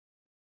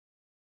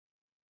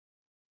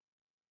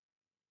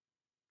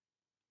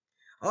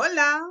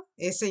Hola,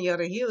 it's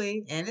Senora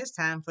Huey, and it's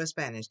time for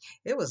Spanish.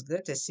 It was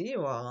good to see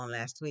you all on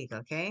last week,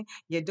 okay?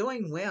 You're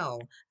doing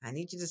well. I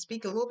need you to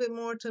speak a little bit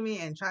more to me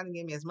and try to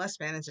give me as much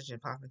Spanish as you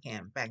possibly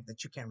can, back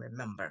that you can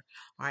remember.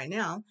 All right,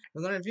 now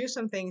we're going to review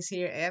some things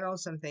here, add on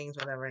some things,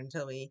 whatever,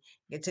 until we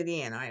get to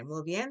the end. All right,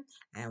 muy bien.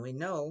 And we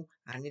know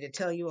I need to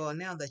tell you all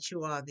now that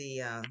you are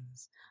the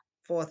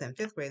fourth and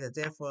fifth graders.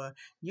 Therefore,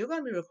 you're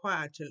going to be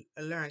required to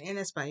learn in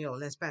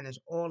Espanol, in Spanish,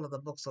 all of the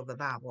books of the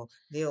Bible,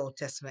 the Old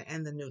Testament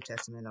and the New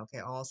Testament, okay,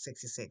 all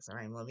 66, all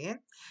right, muy bien.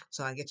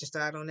 So I'll get you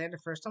started on that the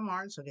 1st of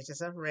March, so get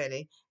yourself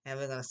ready, and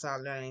we're going to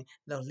start learning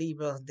los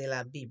libros de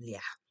la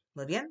Biblia,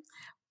 muy bien.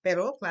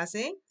 Pero,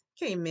 clase,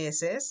 ¿qué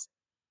meses?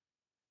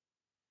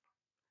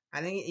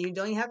 I think you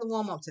don't even have to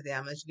warm up today.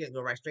 I'm going to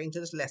go right straight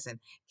into this lesson.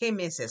 ¿Qué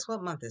meses?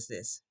 What month is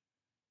this?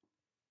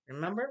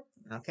 Remember?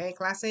 Okay,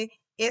 clase,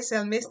 es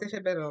el mes de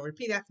febrero.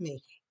 Repeat after me.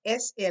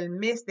 Es el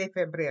mes de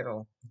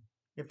febrero.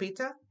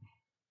 Repita.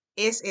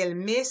 Es el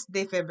mes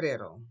de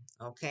febrero.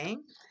 Okay.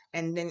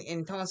 And then,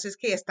 entonces,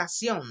 ¿qué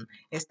estación?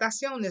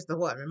 Estación is the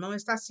what? Remember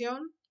estación?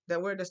 The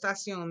word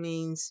estación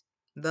means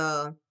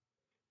that's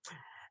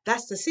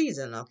the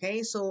season,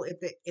 okay? So if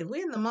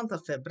we're in the month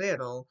of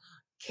febrero,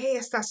 ¿qué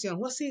estación?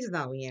 What season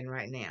are we in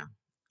right now?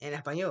 In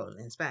español,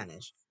 in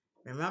Spanish.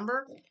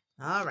 Remember?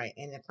 All right.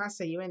 And the class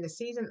say you're in the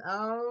season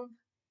of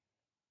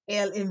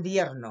el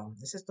invierno.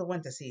 This is the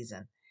winter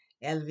season.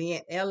 El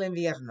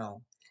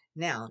invierno.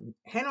 Now,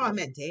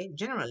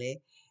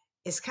 generally,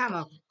 it's kind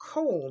of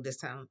cold this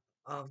time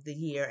of the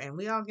year, and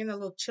we are getting a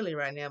little chilly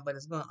right now, but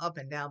it's going up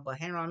and down. But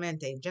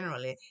generalmente,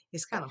 generally,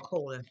 it's kind of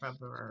cold in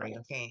February,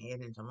 okay,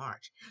 and into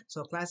March.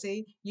 So,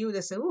 clase, you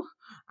would say,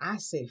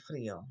 hace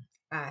frío,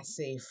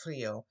 hace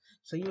frío.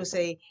 So you would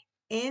say,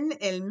 en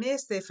el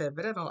mes de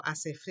febrero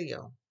hace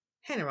frío.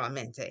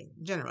 Generalmente,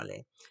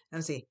 generally. Let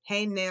me see,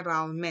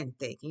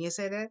 generalmente. Can you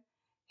say that?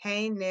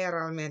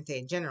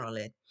 Generalmente,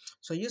 generally.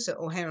 So you say,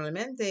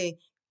 generalmente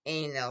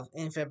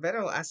en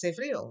febrero hace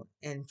frío.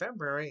 En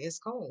February it's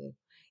cold.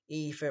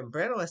 Y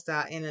febrero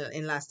está en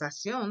la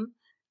estación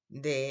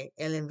de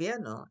el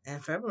invierno.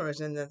 And February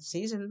is in the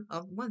season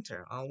of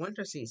winter or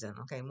winter season.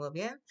 Okay, muy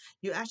bien.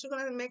 You're actually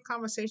going to make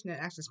conversation and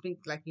actually speak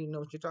like you know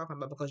what you're talking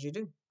about because you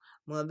do.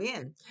 Muy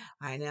bien.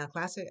 All right, now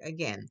classic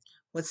again.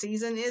 What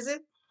season is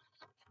it?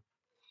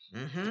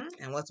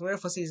 And what's the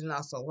word for season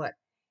also? What?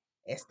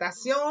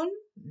 Estación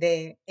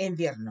de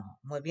invierno.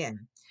 Muy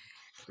bien.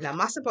 La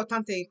más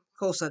importante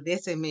cosa de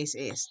este mes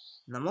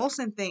es, the most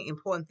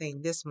important thing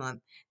this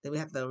month that we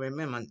have to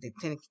remember,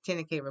 that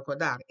tiene que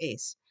recordar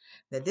es,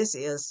 that this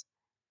is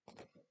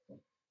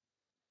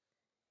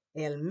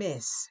el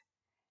mes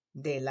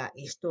de la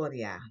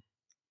historia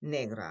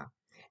negra.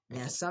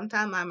 Now,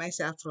 sometimes I might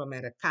say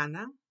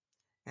Afroamericana,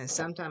 and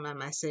sometimes I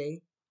might say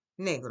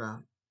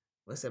negra.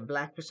 It's a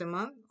Black Christian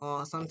month,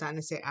 or sometimes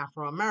they say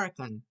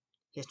Afro-American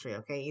history,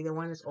 okay? Either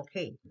one is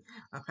okay.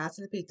 Acá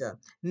se repite,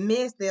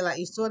 mes de la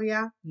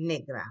historia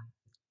negra.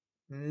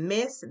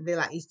 Mes de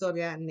la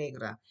Historia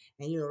Negra.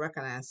 And you'll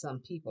recognize some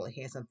people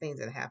here, some things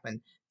that happened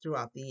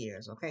throughout the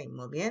years. Okay,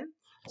 muy bien.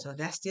 So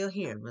that's still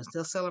here. We're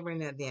still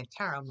celebrating the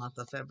entire month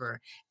of February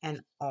and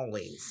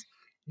always.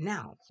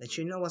 Now that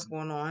you know what's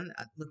going on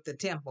with the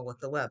tempo, with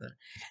the weather.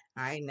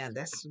 All right, now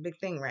that's a big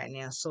thing right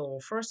now. So,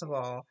 first of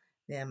all,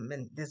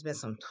 there's been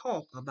some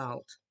talk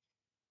about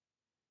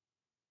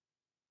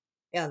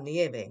El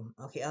Nieve.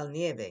 Okay, El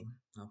Nieve.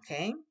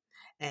 Okay.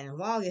 And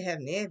while you have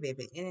nieve, if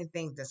it's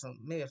anything that's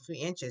maybe a few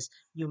inches,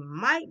 you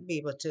might be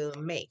able to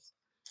make.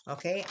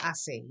 Okay, I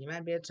say you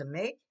might be able to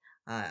make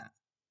uh,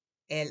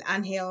 El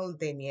Ángel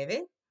de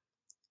Nieve.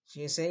 So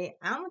you say,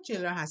 I want you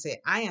to learn how to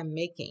say, I am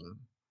making.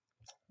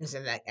 You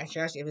say, like,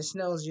 actually, if it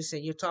snows, you say,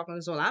 you're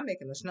talking to, well, I'm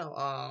making the snow.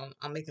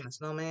 I'm making a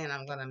snowman.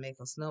 I'm going to make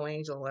a snow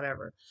angel,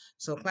 whatever.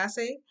 So, class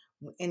A,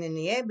 in the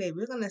nieve,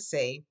 we're going to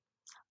say,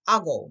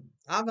 Ago.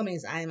 Ago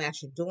means I am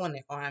actually doing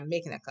it or I'm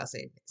making it. Cause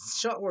it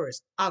short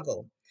words.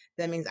 Ago.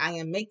 That means I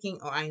am making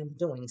or I am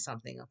doing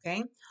something.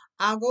 Okay.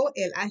 Hago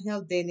el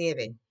ángel de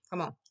nieve.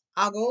 Come on.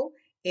 Hago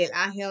el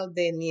ángel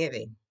de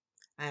nieve.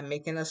 I am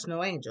making a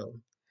snow angel.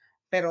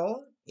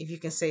 Pero if you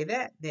can say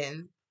that,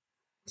 then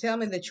tell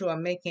me that you are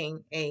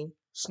making a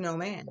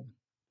snowman.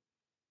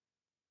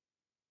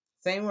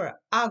 Same word.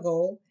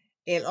 Hago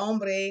el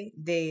hombre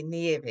de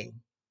nieve.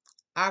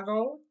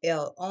 Hago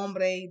el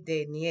hombre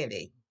de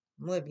nieve.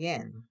 Muy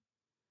bien.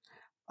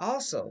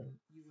 Also,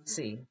 you will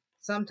see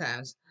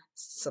sometimes,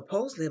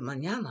 supposedly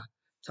mañana,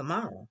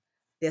 tomorrow,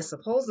 there's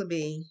supposed to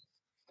be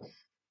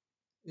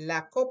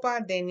La Copa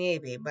de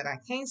Nieve, but I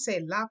can't say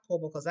La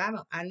Copa because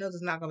I know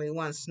there's not going to be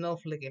one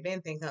snowflake. If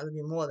anything, it's going to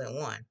be more than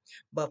one.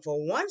 But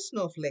for one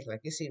snowflake,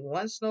 like you see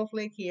one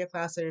snowflake here,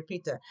 class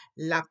repeat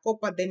La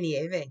Copa de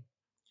Nieve.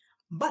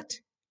 But,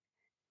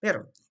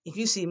 pero, if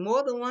you see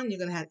more than one, you're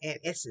going to have to add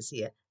S's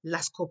here.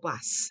 Las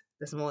Copas.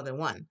 There's more than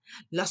one.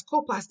 Las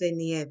Copas de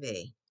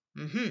Nieve.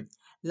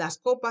 Las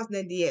Copas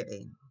de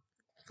Nieve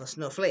for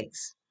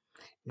snowflakes.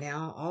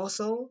 Now,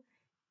 also,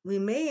 we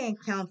may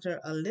encounter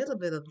a little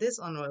bit of this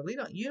on the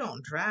road. You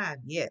don't drive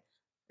yet.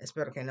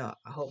 Espero que no.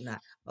 I hope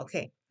not.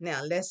 Okay,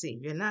 now let's see.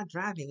 You're not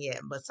driving yet,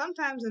 but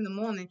sometimes in the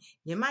morning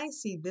you might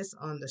see this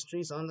on the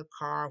streets, on the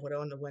car,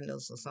 whatever, on the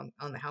windows, or some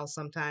on the house.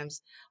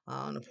 Sometimes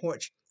on the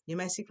porch, you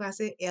might see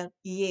clase el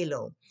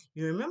hielo.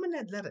 You remember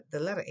that letter, the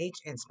letter H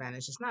in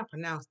Spanish. It's not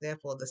pronounced.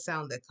 Therefore, the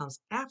sound that comes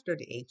after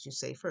the H you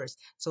say first.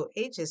 So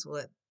H is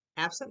what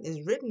absent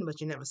is written,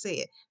 but you never say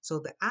it. So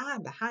the I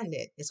behind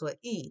it is what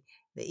E.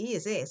 The E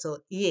is A. So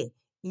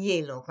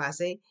hielo,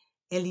 clase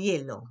el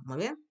hielo. Muy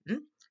bien.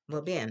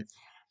 Muy bien.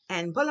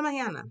 And por la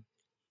mañana,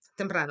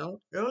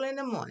 temprano, early in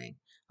the morning,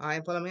 all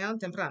right, por la mañana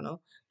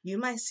temprano, you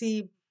might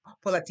see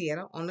por la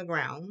tierra on the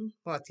ground.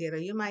 Por la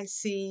tierra, you might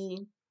see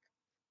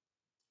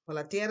por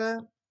la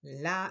tierra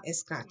la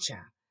escarcha.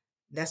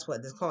 That's what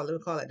it's called. We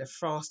call it the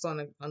frost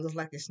on it. It looks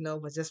like it's snow,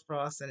 but just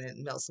frost and it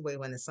melts away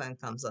when the sun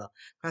comes up.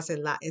 I say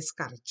la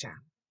escarcha.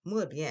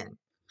 Muy bien.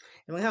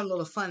 And we have a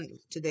little fun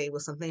today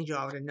with some things you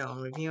already know.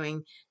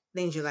 Reviewing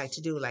things you like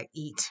to do, like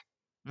eat.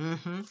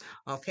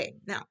 Okay,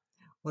 now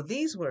with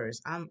these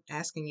words, I'm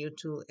asking you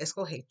to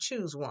escoge,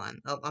 choose one.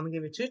 I'm gonna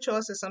give you two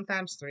choices,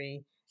 sometimes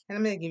three, and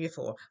I'm gonna give you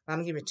four. I'm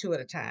gonna give you two at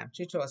a time.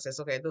 Two choices.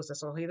 Okay, those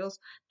escogidos,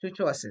 two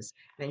choices.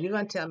 Now you're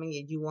gonna tell me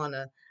if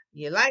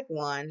you like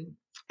one,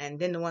 and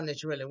then the one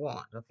that you really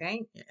want.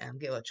 Okay, I'm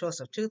give a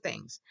choice of two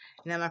things.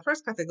 Now my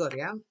first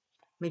categoría,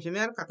 mi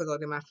primera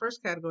categoría, my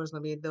first category is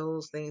gonna be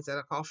those things that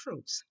are called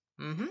fruits.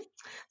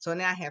 So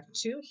now I have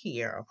two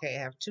here. Okay,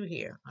 I have two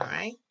here. All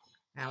right.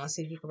 Now I want to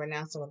see if you can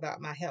pronounce them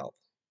without my help.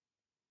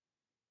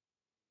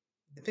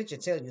 The picture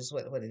tells you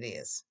what it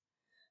is.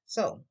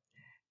 So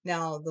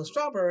now the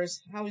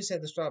strawberries, how would you say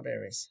the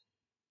strawberries?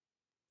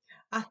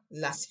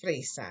 Las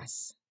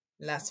fresas.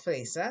 Las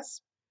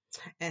fresas.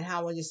 And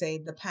how would you say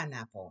the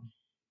pineapple?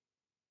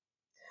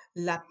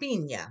 La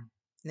piña.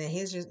 Now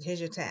here's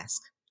your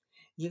task.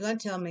 You're gonna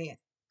tell me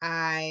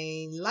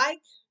I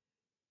like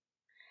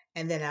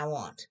and then I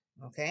want.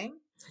 Okay?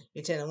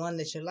 You tell the one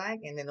that you like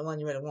and then the one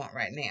you really want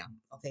right now.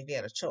 Okay, you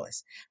have a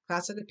choice.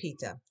 Casa de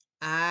pita.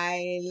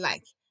 I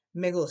like.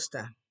 Me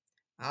gusta.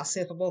 I'll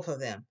say for both of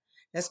them.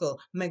 Let's go.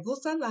 Me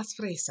gustan las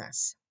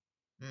fresas.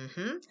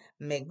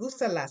 Me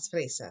gustan las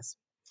fresas.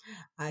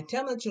 I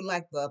tell them that you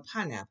like the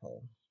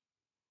pineapple.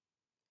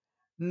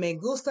 Me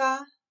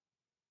gusta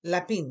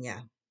la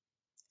piña.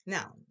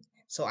 Now,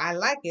 so I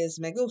like is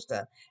me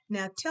gusta.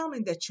 Now tell me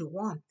that you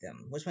want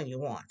them. Which one you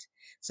want?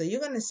 So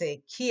you're gonna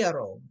say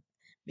quiero.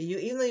 But you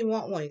either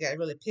want one, you gotta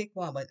really pick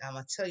one, but I'm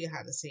gonna tell you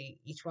how to say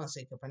each one so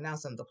you can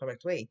pronounce them the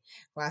correct way.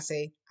 When I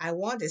say I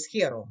want is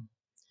quiero.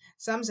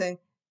 Some say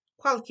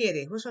cual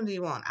quiere. Which one do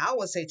you want? I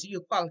would say to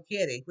you cual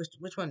quiere.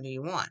 Which one do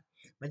you want?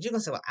 But you're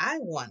gonna say, well, I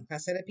want.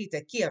 Se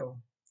repite, quiero.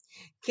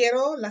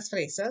 Quiero las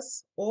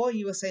fresas. Or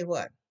you will say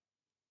what?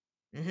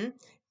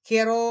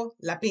 Quiero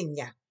la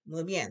piña.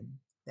 Muy bien.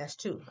 That's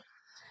two.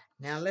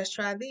 Now let's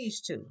try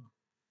these two.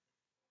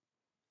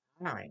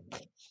 All right.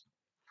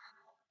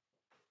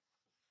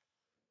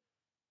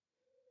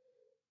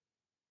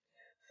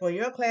 For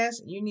your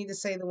class, you need to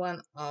say the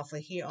one for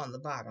here on the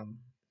bottom.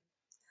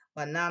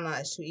 Banana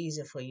is too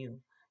easy for you.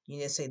 You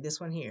need to say this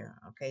one here.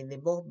 Okay, they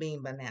both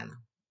being banana.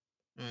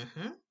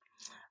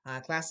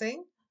 Class A.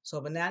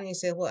 So banana, you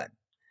say what?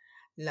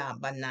 La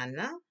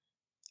banana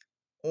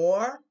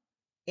or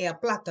el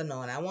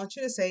plátano. And I want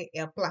you to say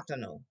el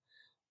plátano.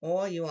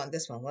 Or you want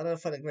this one. What are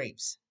for the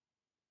grapes?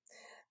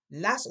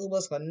 Las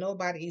uvas, because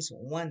nobody eats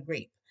one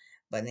grape.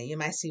 But then you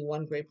might see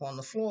one grape on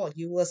the floor.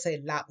 You will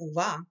say la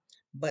uva,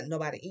 but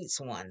nobody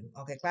eats one.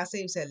 Okay, class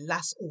A, you said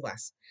las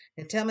uvas.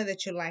 And tell me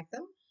that you like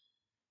them.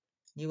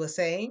 You will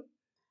say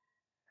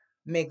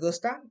me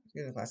gusta.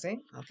 Excuse me, class A.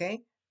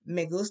 Okay.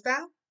 Me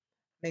gusta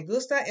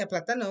el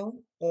plátano,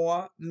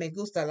 or me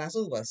gusta las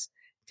uvas.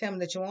 Tell me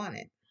that you want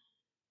it.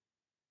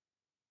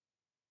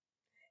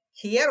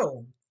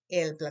 Quiero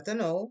el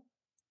plátano.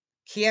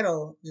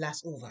 Quiero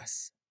las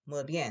uvas.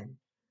 Muy bien.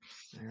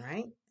 All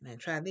right. Now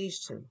try these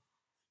two.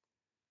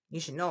 You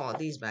should know all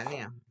these by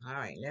now. All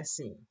right. Let's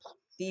see.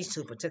 These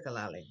two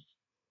particularly.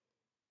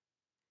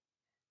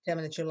 Tell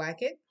me that you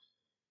like it.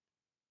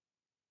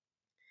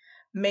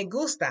 Me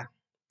gusta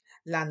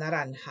la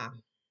naranja.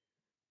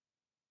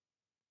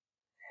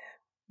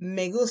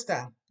 Me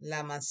gusta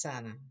la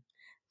manzana.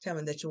 Tell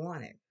me that you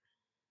want it.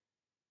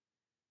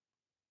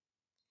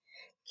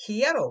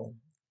 Quiero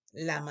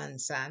la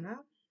manzana.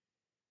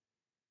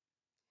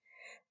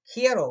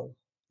 Quiero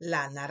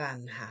la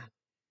naranja.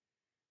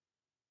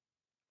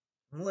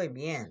 Muy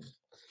bien.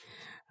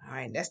 All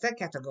right, that's that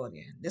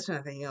category. This one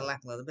I think you're gonna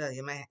like a little bit.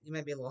 You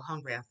might be a little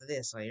hungry after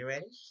this. Are you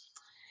ready?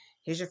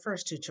 Here's your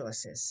first two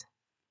choices.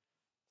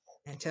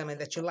 And tell me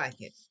that you like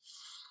it.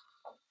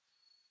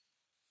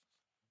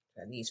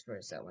 Try these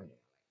first. That one.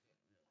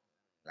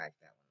 Like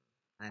that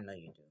one. I know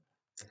you do.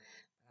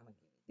 I'm gonna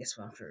give you this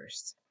one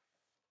first.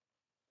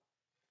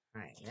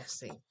 All right, let's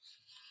see.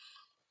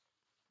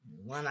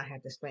 One I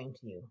have to explain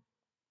to you.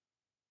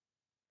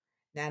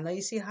 Now I know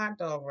you see hot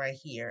dog right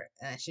here,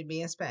 and it should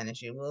be in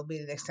Spanish. It will be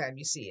the next time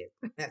you see it.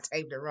 I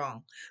typed it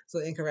wrong, so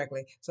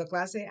incorrectly. So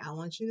clase, I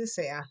want you to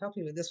say, I'll help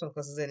you with this one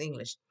because it's in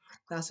English.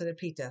 Clase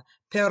repita,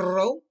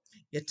 perro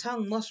Your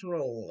tongue must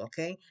roll,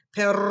 okay?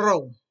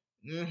 Perro.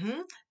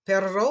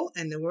 Perro,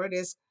 and the word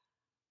is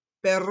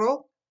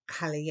perro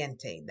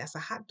caliente. That's a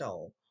hot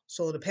dog.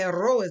 So the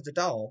perro is the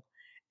dog,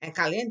 and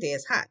caliente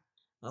is hot.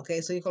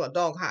 Okay, so you call a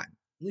dog hot.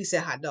 We say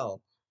hot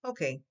dog.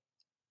 Okay,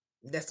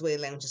 that's the way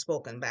the language is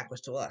spoken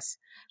backwards to us.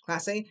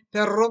 Class A,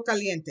 perro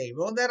caliente.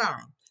 Roll that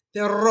arm.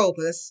 Perro,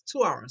 because that's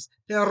 2 arms.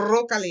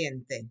 Perro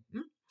caliente.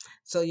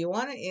 So you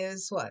want it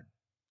is what?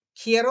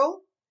 Quiero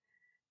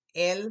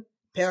el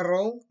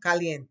perro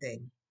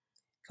caliente.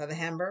 For the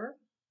hamburger,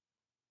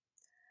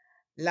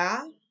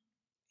 la,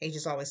 H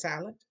is always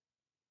silent.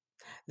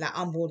 La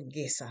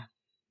hamburguesa.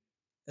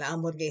 La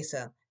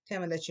hamburguesa.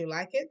 Tell me that you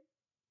like it.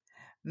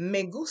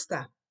 Me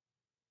gusta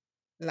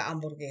la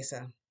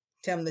hamburguesa.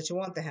 Tell me that you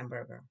want the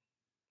hamburger.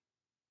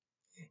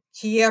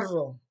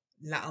 Quiero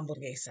la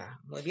hamburguesa.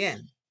 Muy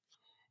bien.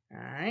 All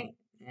right.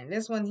 And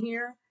this one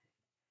here,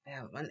 I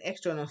have an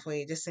extra one for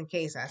you just in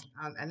case. I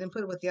didn't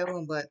put it with the other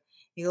one, but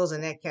it goes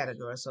in that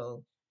category.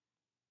 So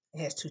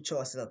it has 2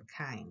 choices of the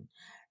kind.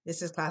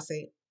 This is class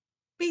A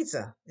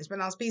pizza. It's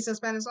pronounced pizza in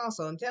Spanish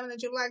also. And tell me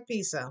that you like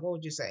pizza. What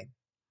would you say?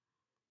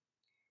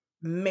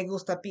 Me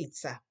gusta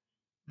pizza.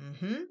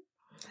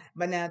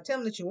 But now tell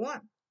me that you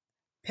want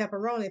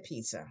pepperoni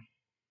pizza.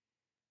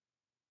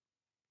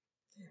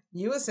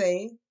 You would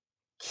say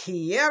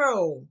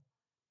quiero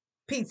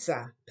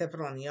pizza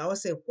pepperoni. You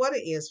always say what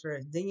it is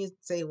first, then you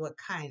say what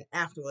kind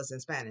afterwards in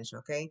Spanish,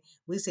 okay?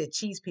 We say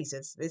cheese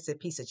pizza. They say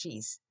piece of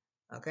cheese.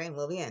 Okay,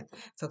 muy bien.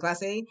 So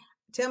class A,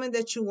 tell me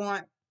that you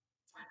want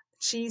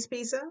cheese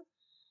pizza.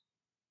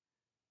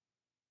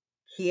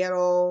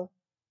 Quiero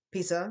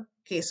pizza,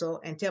 queso,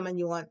 and tell me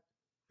you want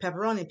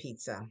pepperoni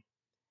pizza.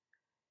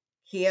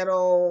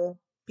 Quiero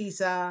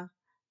pizza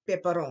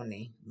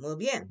pepperoni. Muy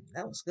bien.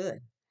 That was good.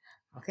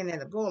 Okay, now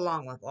to go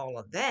along with all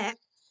of that,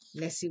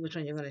 let's see which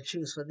one you're going to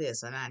choose for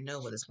this. And I know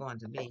what it's going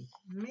to be.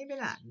 Maybe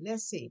not.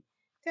 Let's see.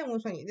 Tell me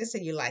which one. Let's say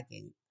you like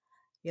it.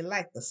 You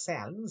like the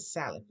salad. Do the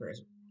salad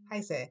first.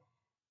 I say,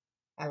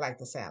 I like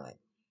the salad.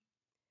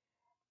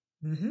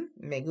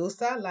 Me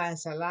gusta la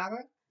ensalada.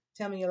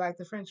 Tell me you like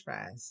the French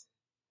fries.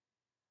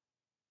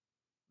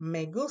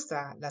 Me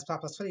gusta las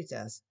papas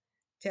fritas.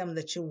 Tell me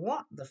that you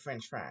want the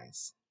French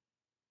fries.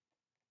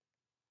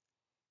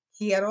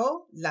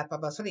 Quiero las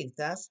papas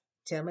fritas.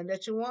 Tell me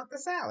that you want the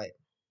salad.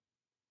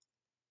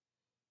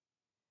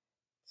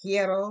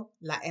 Quiero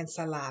la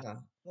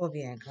ensalada. Muy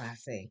bien,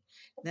 class A.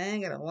 Now I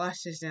gotta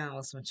wash this down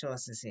with some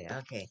choices here.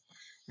 Okay.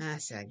 I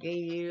said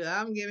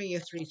I'm giving you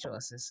 3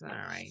 choices. All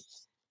right.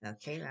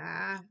 Okay.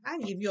 I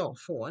give you all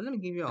 4. Let me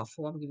give you all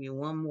 4. I'm gonna give you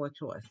one more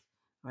choice.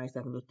 All right,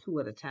 so I can do 2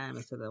 at a time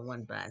instead of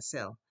 1 by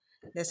itself.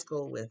 Let's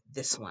go with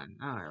this one.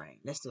 All right.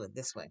 Let's do it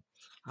this way.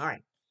 All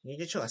right. Here's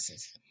your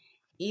choices.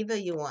 Either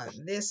you want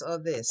this or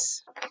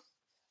this.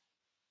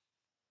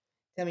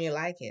 Tell me you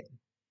like it.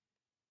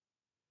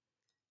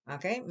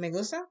 Okay. Me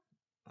gusta? All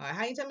right.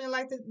 How you tell me you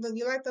like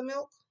the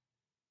milk?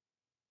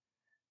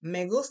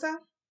 Me gusta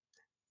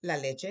la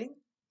leche.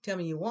 Tell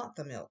me you want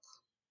the milk.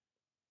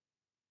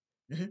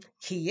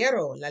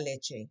 Quiero la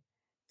leche.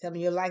 Tell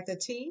me you like the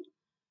tea.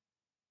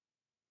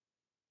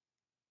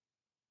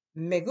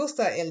 Me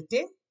gusta el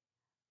té.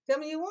 Tell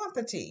me you want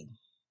the tea.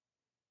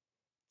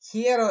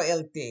 Quiero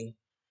el té.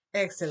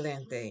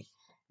 Excelente.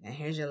 And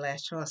here's your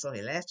last choice. So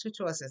your last 2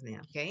 choices now,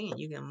 okay? And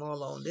you can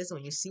mull on this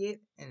when you see it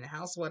in the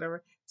house,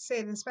 whatever. Say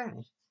it in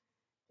Spanish.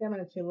 Tell me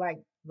that you like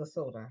the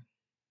soda.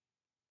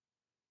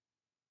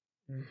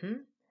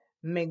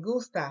 Me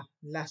gusta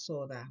la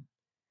soda.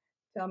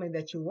 Tell me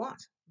that you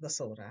want the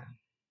soda.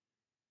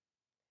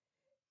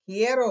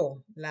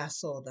 Quiero la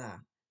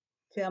soda.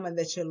 Tell me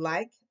that you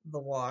like the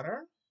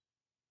water.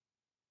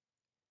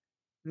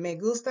 Me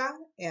gusta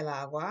el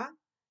agua.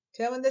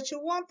 Tell me that you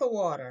want the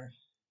water.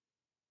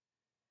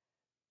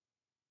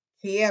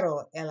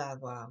 Quiero el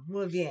agua.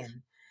 Muy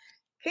bien.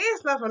 ¿Qué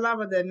es la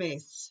palabra del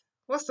mes?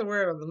 What's the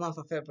word of the month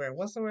of February?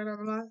 What's the word of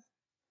the month?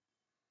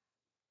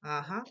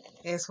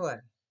 Es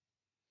what?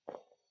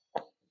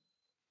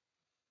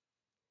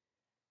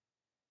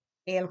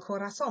 El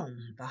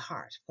corazón, the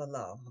heart, for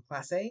love.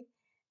 Class A.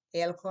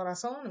 El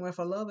corazón, the word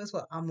for love is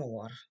what?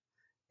 Amor.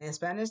 In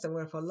Spanish, the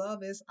word for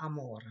love is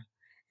amor.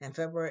 And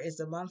February is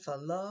the month for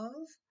love,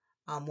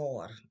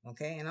 amor.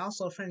 Okay? And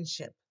also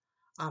friendship,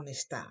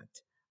 amistad.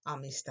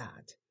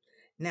 Amistad.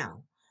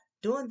 Now,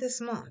 during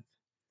this month,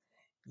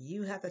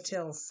 you have to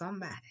tell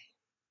somebody,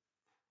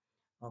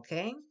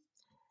 okay,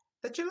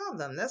 that you love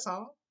them. That's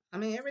all. I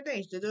mean, every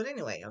day you do it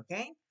anyway,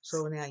 okay?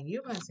 So now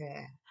you're going to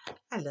say,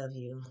 I love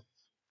you.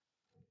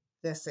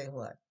 Let's say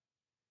what?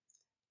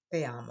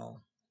 Te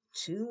amo.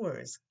 2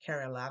 words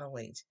carry a lot of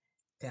weight.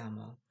 Te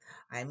amo.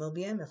 Ay, muy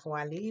bien. Before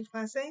I leave,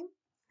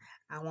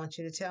 I want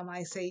you to tell me,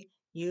 I say,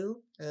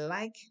 you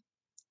like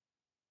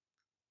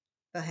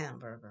the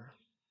hamburger.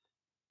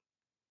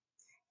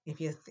 If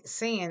you're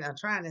saying or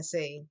trying to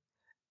say,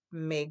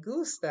 me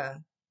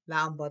gusta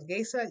la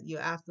hamburguesa, you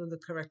have to do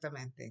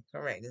correctamente.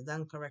 Correct. It's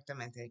done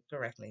correctamente,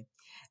 correctly.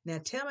 Now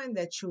tell me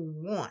that you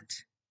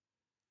want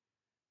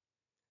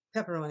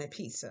pepperoni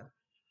pizza.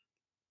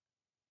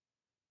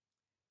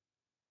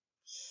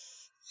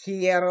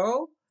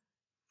 Quiero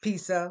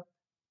pizza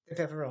de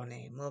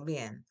pepperoni. Muy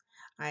bien.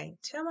 All right.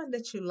 Tell me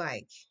that you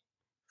like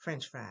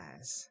French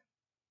fries.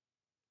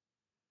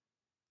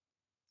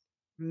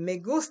 Me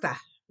gusta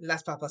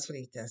las papas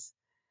fritas.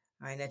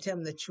 All right. Now tell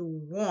me that you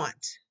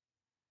want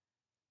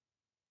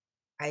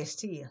iced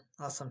tea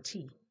or some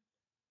tea.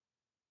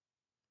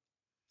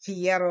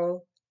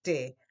 Quiero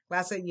té.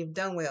 Class, you've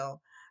done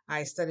well.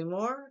 I study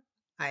more.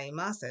 I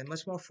master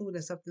much more food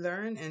and stuff to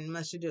learn and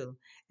much to do.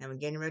 And we're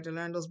getting ready to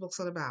learn those books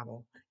of the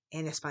Bible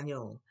in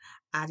Espanol.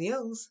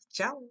 Adios.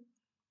 Ciao.